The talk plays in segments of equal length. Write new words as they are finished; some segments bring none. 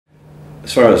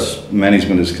as far as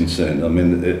management is concerned, I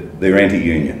mean, they're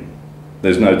anti-union.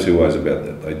 There's no two ways about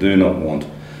that. They do not want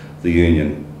the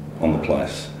union on the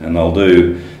place, and they'll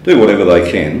do whatever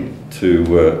they can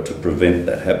to prevent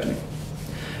that happening.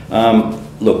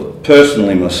 Look,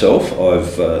 personally myself,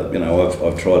 I've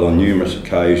tried on numerous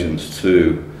occasions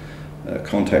to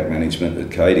contact management at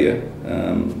CADIA,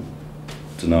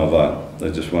 to no avail.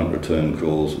 They just won't return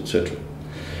calls, etc.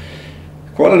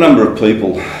 Quite a number of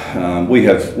people, we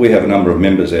have a number of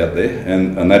members out there,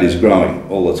 and that is growing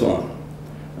all the time.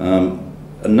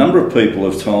 A number of people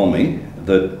have told me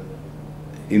that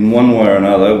in one way or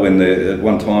another, at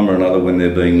one time or another, when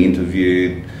they're being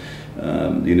interviewed,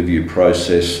 the interview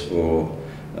process, or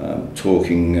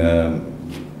talking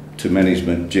to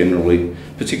management generally,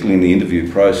 particularly in the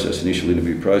interview process, initial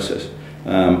interview process,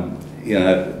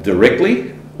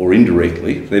 directly or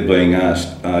indirectly, they're being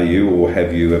asked, are you or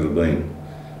have you ever been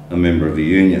a member of a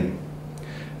union?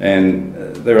 And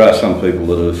there are some people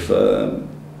that have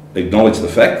acknowledged the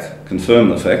fact,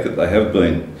 confirmed the fact that they have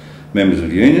been members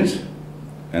of unions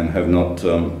and have not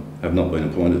been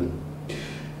appointed.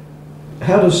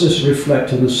 How does this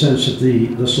reflect in the sense of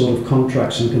the sort of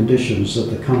contracts and conditions that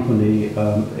the company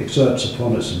exerts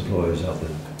upon its employees out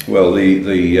there? Well,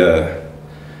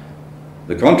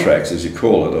 the contracts, as you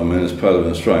call it, I mean, it's part of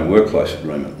an Australian workplace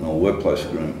agreement, an old workplace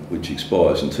agreement, which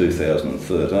expires in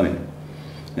 2013.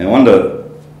 Now,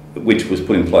 which was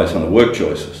put in place under work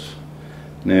choices.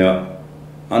 Now,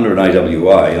 under an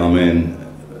AWA, I mean,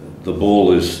 the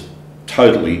ball is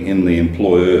totally in the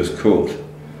employer's court.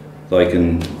 They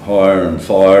can hire and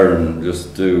fire and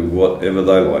just do whatever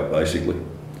they like, basically.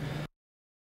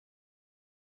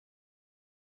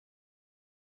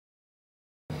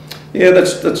 Yeah,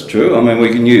 that's true. I mean, we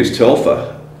can use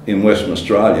Telfer in Western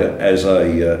Australia as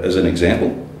an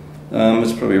example.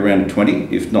 It's probably around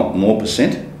 20, if not more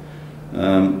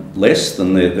 %, less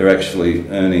than they're actually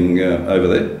earning over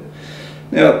there.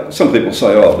 Now, some people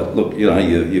say, oh, but look, you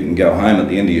can go home at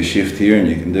the end of your shift here and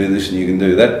you can do this and you can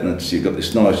do that, and you've got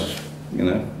this nice,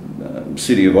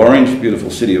 city of Orange, beautiful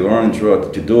city of Orange right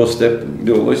at your doorstep, and you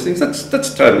do all these things.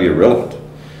 That's totally irrelevant.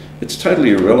 It's totally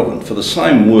irrelevant. For the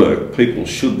same work, people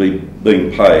should be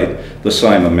being paid the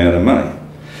same amount of money.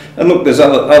 And look, there's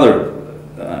other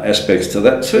aspects to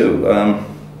that too.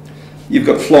 You've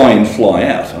got fly in, fly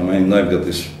out. I mean, they've got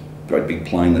this great big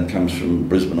plane that comes from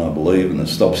Brisbane, I believe, and it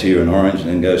stops here in Orange and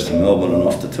then goes to Melbourne and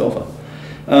off to Telfer.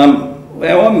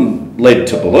 Now, I'm led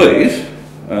to believe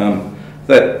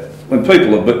that when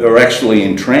people are actually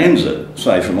in transit,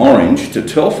 say from Orange to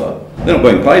Telfer, they're not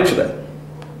being paid for that.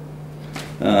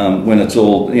 When it's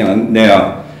all,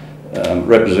 now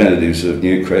representatives of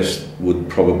Newcrest would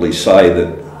probably say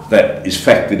that that is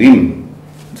factored in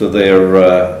to their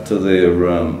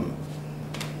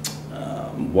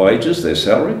wages, their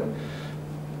salary.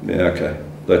 Yeah, okay,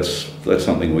 that's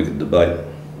something we could debate.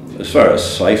 As far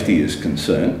as safety is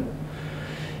concerned,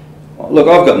 look,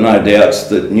 I've got no doubts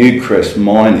that Newcrest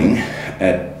mining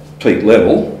at peak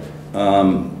level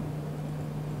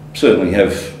certainly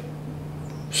have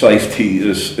safety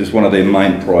as one of their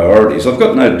main priorities. I've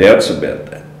got no doubts about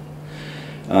that.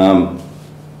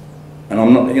 And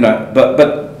I'm not,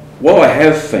 but what I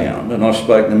have found, and I've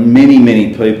spoken to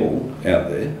many people out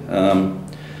there,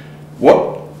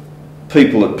 what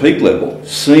people at peak level,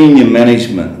 senior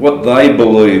management, what they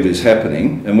believe is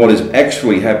happening and what is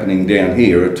actually happening down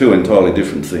here are two entirely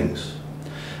different things.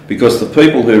 Because the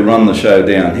people who run the show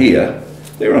down here,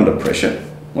 they're under pressure,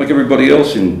 like everybody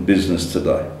else in business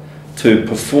today, to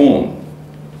perform.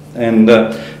 And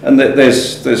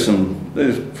there's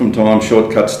from time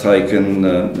shortcuts taken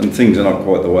and things are not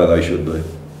quite the way they should be.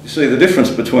 You see, the difference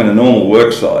between a normal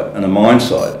work site and a mine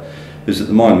site is that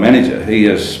the mine manager, he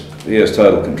has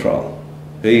total control.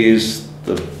 He is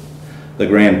the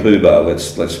grand poobah,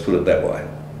 let's put it that way.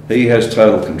 He has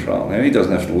total control. Now, he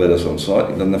doesn't have to let us on site,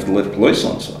 he doesn't have to let police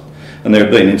on site. And there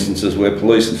have been instances where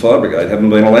police and fire brigade haven't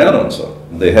been allowed on site.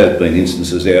 There have been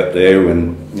instances out there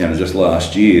when, just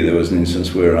last year, there was an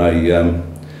instance where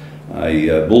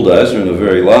a bulldozer, and a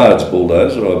very large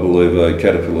bulldozer, I believe a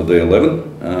Caterpillar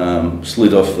D11,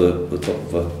 slid off the top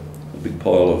of a big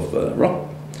pile of rock.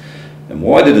 And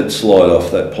why did it slide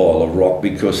off that pile of rock?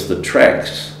 Because the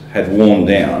tracks had worn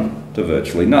down to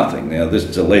virtually nothing. Now,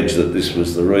 it's alleged that this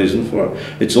was the reason for it.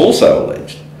 It's also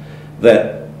alleged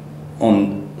that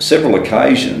on several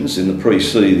occasions in the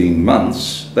preceding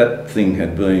months, that thing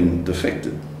had been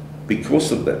defected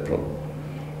because of that problem,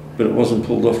 but it wasn't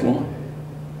pulled offline.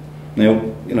 Now,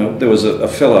 there was a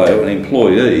fellow, an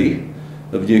employee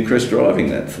of Newcrest driving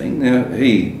that thing. Now,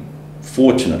 he,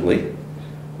 fortunately,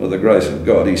 by the grace of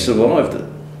God, he survived it.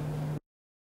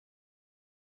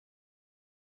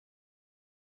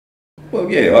 Well,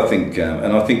 yeah, I think, and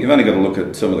I think you've only got to look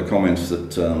at some of the comments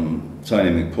that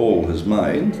Tony McPaul has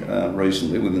made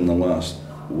recently, within the last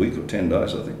week or 10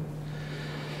 days, I think.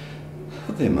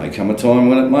 There may come a time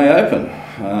when it may open,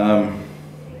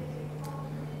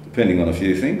 depending on a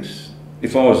few things.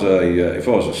 If I was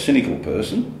a cynical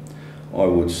person, I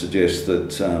would suggest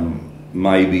that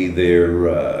maybe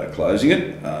they're closing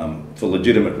it for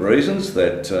legitimate reasons,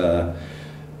 that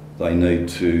they need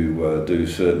to do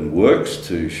certain works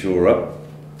to shore up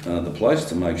the place,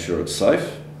 to make sure it's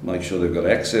safe, make sure they've got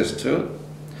access to it,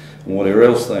 and whatever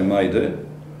else they may do.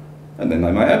 And then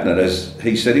they may open it, as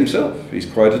he said himself. He's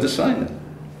quoted as saying that.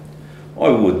 I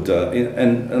would,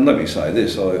 and let me say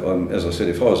this, as I said,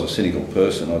 if I was a cynical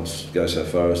person, I'd go so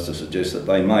far as to suggest that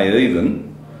they may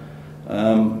even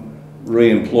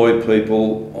re-employ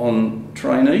people on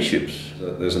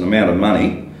traineeships. There's an amount of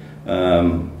money.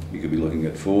 You could be looking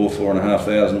at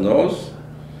 $4,500,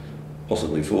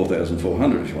 possibly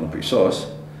 $4,400 if you want to be precise.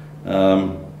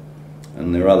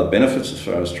 And there are other benefits as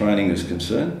far as training is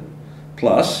concerned.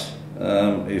 Plus,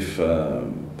 if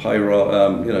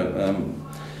payroll,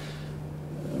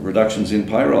 reductions in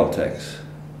payroll tax.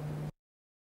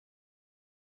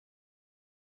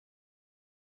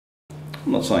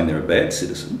 I'm not saying they're a bad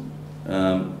citizen,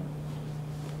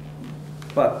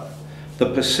 but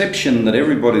the perception that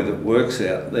everybody that works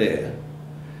out there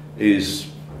is,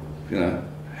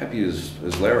 happy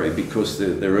as Larry because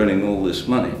they're earning all this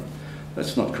money,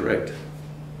 that's not correct.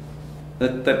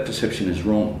 That perception is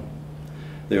wrong.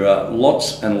 There are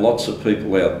lots and lots of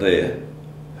people out there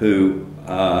who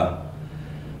are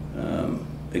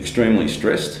extremely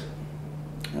stressed.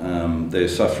 They're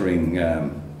suffering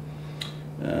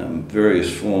various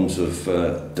forms of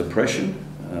depression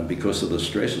because of the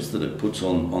stresses that it puts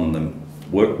on them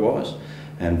work-wise,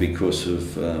 and because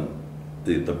of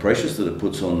the pressures that it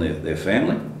puts on their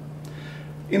family.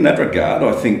 In that regard,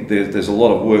 I think there's a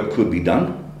lot of work could be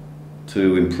done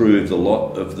to improve the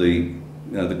lot of the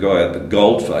guy at the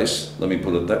gold face, let me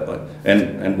put it that way,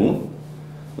 and woman,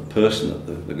 the person at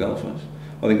the gold face.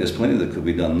 I think there's plenty that could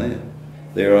be done there.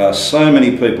 There are so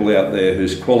many people out there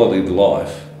whose quality of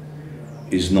life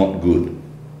is not good,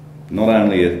 not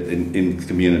only in the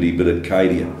community but at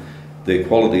CADIA. Their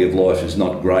quality of life is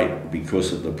not great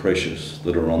because of the pressures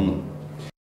that are on them.